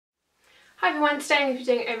Hi everyone, today I'm going to be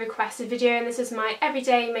doing a requested video and this is my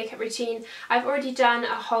everyday makeup routine. I've already done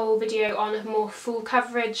a whole video on a more full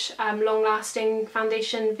coverage, long-lasting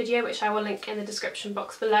foundation video which I will link in the description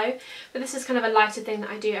box below. But this is kind of a lighter thing that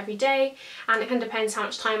I do every day and it kind of depends how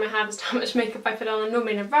much time I have as to how much makeup I put on. I'm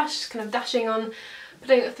normally in a rush, kind of dashing on,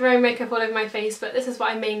 throwing makeup all over my face, but this is what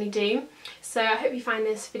I mainly do. So I hope you find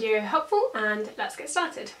this video helpful and let's get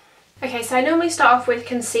started. Okay, so I normally start off with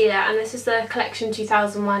concealer and this is the Collection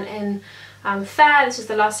 2001 in Fair. This is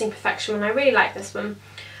the Lasting Perfection one. I really like this one,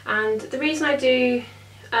 and the reason I do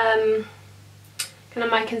kind of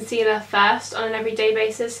my concealer first on an everyday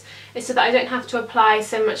basis is so that I don't have to apply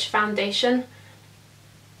so much foundation,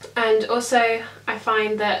 and also I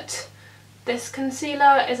find that this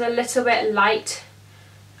concealer is a little bit light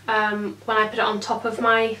when I put it on top of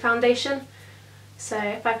my foundation. So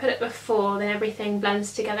if I put it before, then everything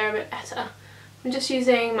blends together a bit better. I'm just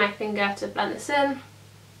using my finger to blend this in.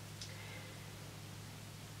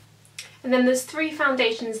 And then there's three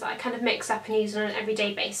foundations that I kind of mix up and use on an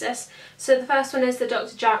everyday basis. So the first one is the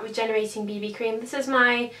Dr. Jart Regenerating BB Cream. This is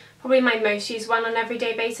probably my most used one on an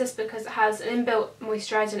everyday basis because it has an inbuilt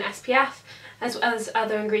moisturiser and SPF as well as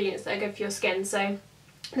other ingredients that are good for your skin. So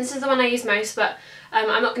this is the one I use most, but I'm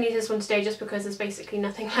not going to use this one today just because there's basically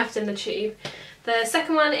nothing left in the tube. The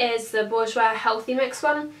second one is the Bourjois Healthy Mix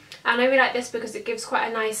one, and I really like this because it gives quite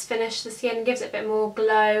a nice finish to the skin, gives it a bit more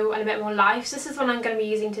glow and a bit more life. So this is one I'm going to be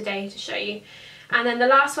using today to show you. And then the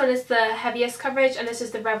last one is the heaviest coverage, and this is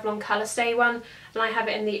the Revlon Colourstay one, and I have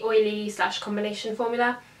it in the oily / combination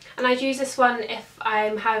formula. And I'd use this one if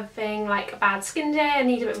I'm having like a bad skin day and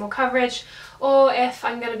need a bit more coverage, or if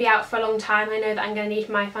I'm going to be out for a long time. I know that I'm going to need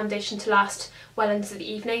my foundation to last well into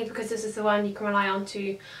the evening because this is the one you can rely on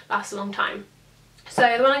to last a long time. So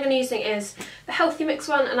the one I'm going to be using is the Healthy Mix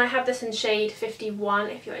one, and I have this in shade 51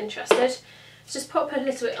 if you're interested. Just pop a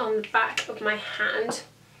little bit on the back of my hand.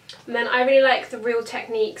 And then I really like the Real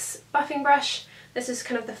Techniques buffing brush. This is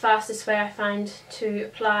kind of the fastest way I find to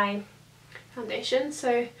apply foundation.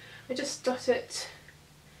 So I just dot it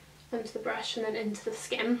onto the brush and then into the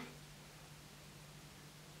skin.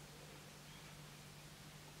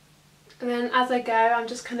 And then as I go, I'm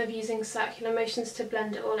just kind of using circular motions to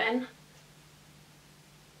blend it all in.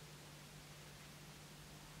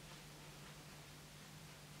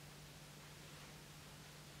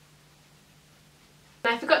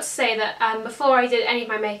 I forgot to say that before I did any of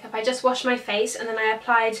my makeup I just washed my face and then I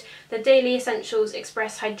applied the Daily Essentials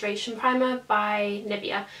Express Hydration Primer by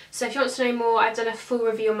Nivea. So if you want to know more, I've done a full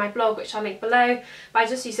review on my blog which I'll link below, but I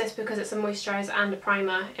just use this because it's a moisturiser and a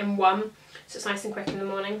primer in one, so it's nice and quick in the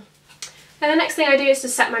morning. Then the next thing I do is to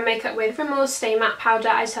set my makeup with Rimmel Stay Matte Powder.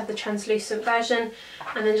 I just have the translucent version,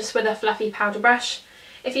 and then just with a fluffy powder brush.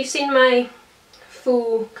 If you've seen my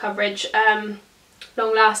full coverage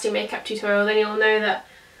long-lasting makeup tutorial, then you'll know that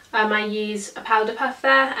I use a powder puff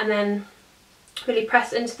there and then really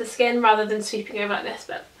press into the skin rather than sweeping over like this,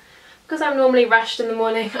 but because I'm normally rushed in the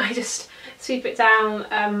morning I just sweep it down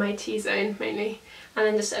my T-zone mainly, and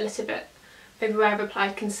then just a little bit over where I've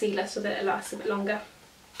applied concealer so that it lasts a bit longer.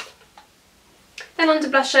 Then on to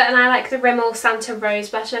blusher, and I like the Rimmel Santa Rose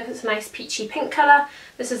blusher because it's a nice peachy pink colour.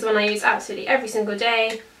 This is the one I use absolutely every single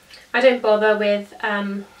day. I don't bother with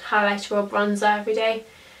highlighter or bronzer every day,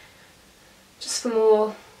 just for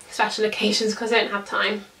more special occasions because I don't have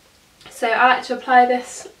time. So I like to apply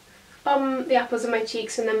this on the apples of my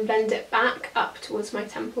cheeks and then blend it back up towards my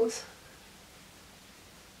temples.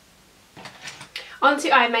 On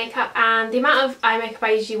to eye makeup, and the amount of eye makeup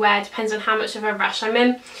I usually wear depends on how much of a rush I'm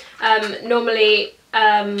in. Normally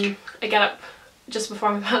I get up just before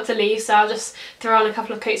I'm about to leave, so I'll just throw on a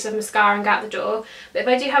couple of coats of mascara and go out the door. But if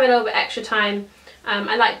I do have a little bit extra time,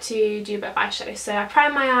 I like to do a bit of eyeshadow. So I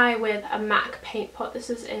prime my eye with a MAC paint pot. This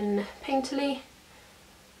is in Painterly.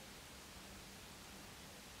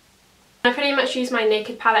 I pretty much use my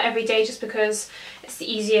Naked palette every day just because it's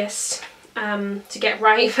the easiest to get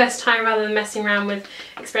right first time rather than messing around with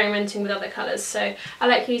experimenting with other colours. So I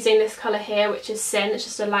like using this colour here, which is Sin. It's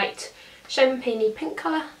just a light champagne-y pink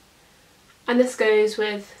colour. And this goes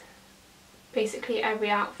with basically every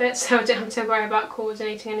outfit, so I don't have to worry about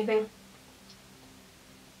coordinating anything.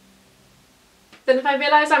 Then if I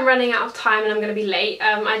realise I'm running out of time and I'm going to be late,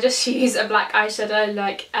 I just use a black eyeshadow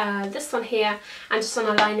like this one here, and just on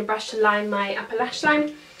a liner brush to line my upper lash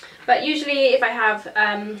line. But usually if I have,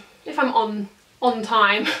 if I'm on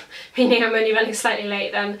time, meaning I'm only running slightly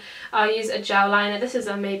late, then I'll use a gel liner. This is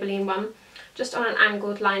a Maybelline one, just on an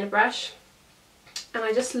angled liner brush, and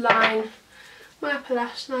I just line my upper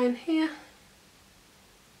lash line here.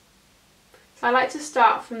 So I like to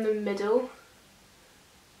start from the middle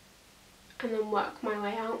and then work my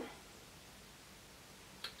way out.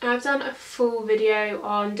 And I've done a full video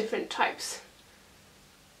on different types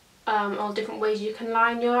or different ways you can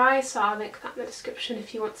line your eyes, so I'll link that in the description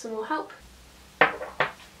if you want some more help. And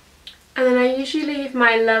then I usually leave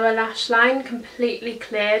my lower lash line completely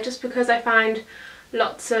clear just because I find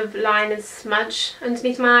lots of liners smudge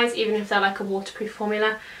underneath my eyes, even if they're like a waterproof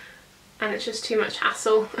formula, and it's just too much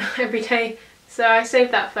hassle every day, so I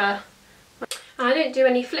save that for... And I don't do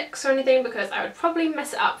any flicks or anything because I would probably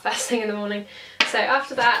mess it up first thing in the morning. So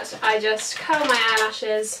after that I just curl my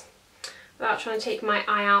eyelashes without trying to take my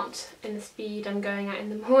eye out in the speed I'm going at in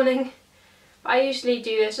the morning. But I usually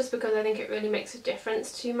do this just because I think it really makes a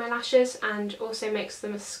difference to my lashes and also makes the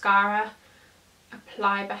mascara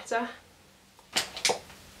apply better.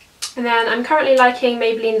 And then I'm currently liking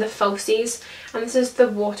Maybelline the Falsies, and this is the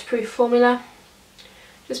waterproof formula.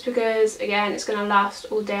 Just because, again, it's going to last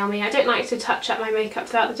all day on me. I don't like to touch up my makeup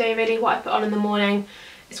throughout the day really. What I put on in the morning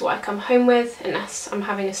is what I come home with, unless I'm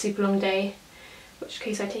having a super long day, in which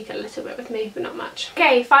case I take a little bit with me, but not much.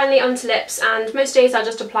 Okay, finally onto lips, and most days I'll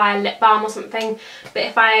just apply a lip balm or something, but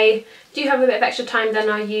if I do have a bit of extra time then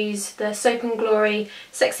I'll use the Soap & Glory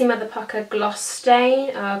Sexy Motherpucker Gloss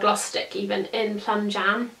Stay, Gloss Stick even, in Plum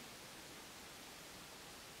Jam.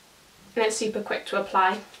 And it's super quick to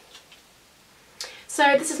apply.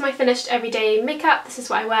 So this is my finished everyday makeup. This is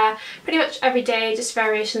what I wear pretty much every day, just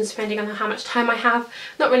variations depending on how much time I have.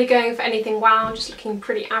 Not really going for anything wow, just looking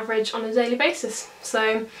pretty average on a daily basis.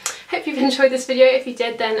 So hope you've enjoyed this video. If you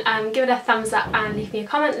did, then give it a thumbs up and leave me a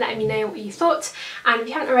comment letting me know what you thought. And if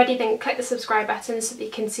you haven't already, then click the subscribe button so that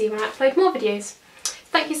you can see when I upload more videos.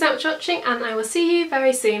 Thank you so much for watching, and I will see you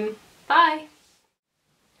very soon. Bye!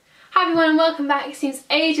 Hi everyone and welcome back. It seems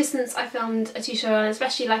ages since I filmed a tutorial,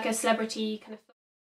 especially like a celebrity kind of